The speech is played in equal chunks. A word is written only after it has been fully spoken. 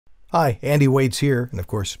Hi, Andy Waits here, and of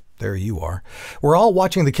course, there you are. We're all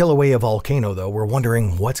watching the Kilauea volcano, though. We're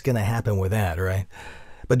wondering what's going to happen with that, right?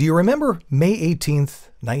 But do you remember May 18th,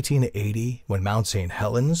 1980, when Mount St.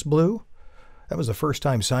 Helens blew? That was the first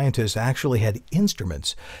time scientists actually had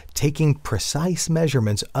instruments taking precise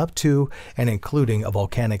measurements up to and including a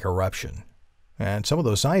volcanic eruption. And some of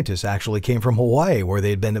those scientists actually came from Hawaii, where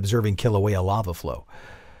they'd been observing Kilauea lava flow.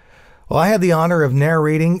 Well, I had the honor of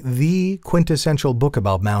narrating the quintessential book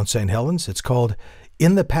about Mount St. Helens. It's called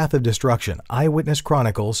In the Path of Destruction, Eyewitness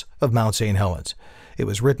Chronicles of Mount St. Helens. It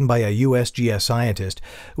was written by a USGS scientist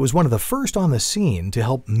who was one of the first on the scene to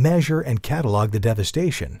help measure and catalog the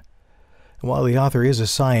devastation. And while the author is a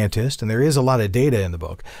scientist, and there is a lot of data in the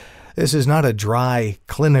book, this is not a dry,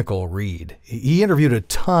 clinical read. He interviewed a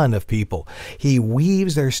ton of people. He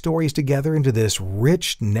weaves their stories together into this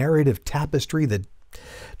rich narrative tapestry that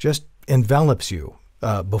just envelops you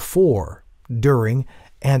before, during,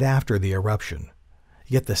 and after the eruption.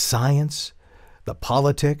 You get the science, the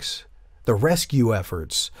politics, the rescue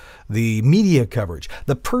efforts, the media coverage,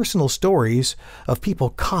 the personal stories of people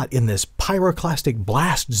caught in this pyroclastic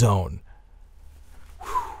blast zone.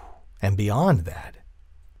 And beyond that,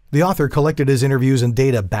 the author collected his interviews and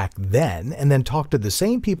data back then and then talked to the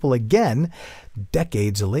same people again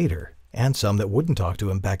decades later, and some that wouldn't talk to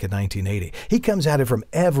him back in 1980. He comes at it from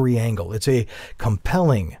every angle. It's a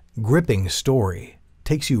compelling, gripping story.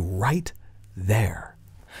 Takes you right there.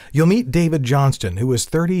 You'll meet David Johnston, who was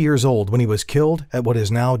 30 years old when he was killed at what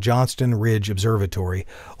is now Johnston Ridge Observatory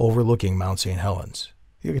overlooking Mount St. Helens.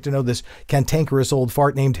 You get to know this cantankerous old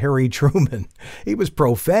fart named Harry Truman. He was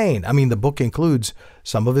profane. I mean, the book includes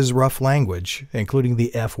some of his rough language, including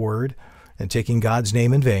the F word and taking God's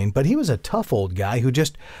name in vain, but he was a tough old guy who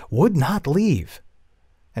just would not leave,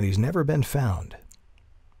 and he's never been found.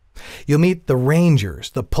 You'll meet the rangers,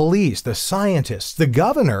 the police, the scientists, the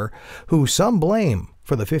governor, who some blame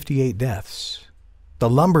for the 58 deaths, the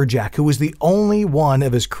lumberjack who was the only one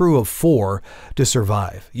of his crew of 4 to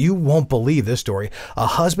survive. You won't believe this story. A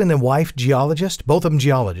husband and wife geologist, both of them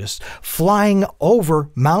geologists, flying over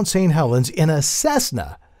Mount St. Helens in a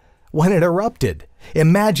Cessna when it erupted.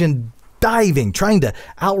 Imagine diving, trying to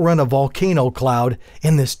outrun a volcano cloud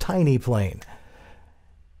in this tiny plane.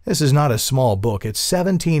 This is not a small book. It's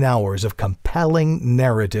 17 hours of compelling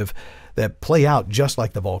narrative that play out just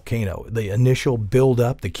like the volcano. The initial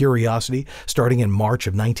build-up, the curiosity, starting in March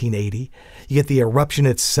of 1980. You get the eruption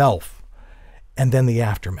itself, and then the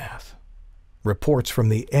aftermath. Reports from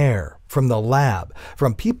the air, from the lab,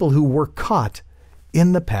 from people who were caught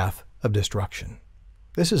in the path of destruction.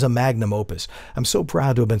 This is a magnum opus. I'm so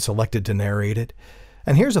proud to have been selected to narrate it.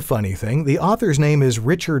 And here's a funny thing. The author's name is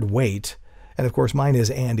Richard Waite, and of course mine is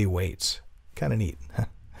Andy Waits. Kind of neat.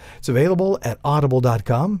 It's available at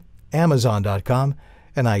audible.com, amazon.com,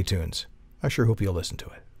 and iTunes. I sure hope you'll listen to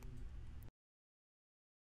it.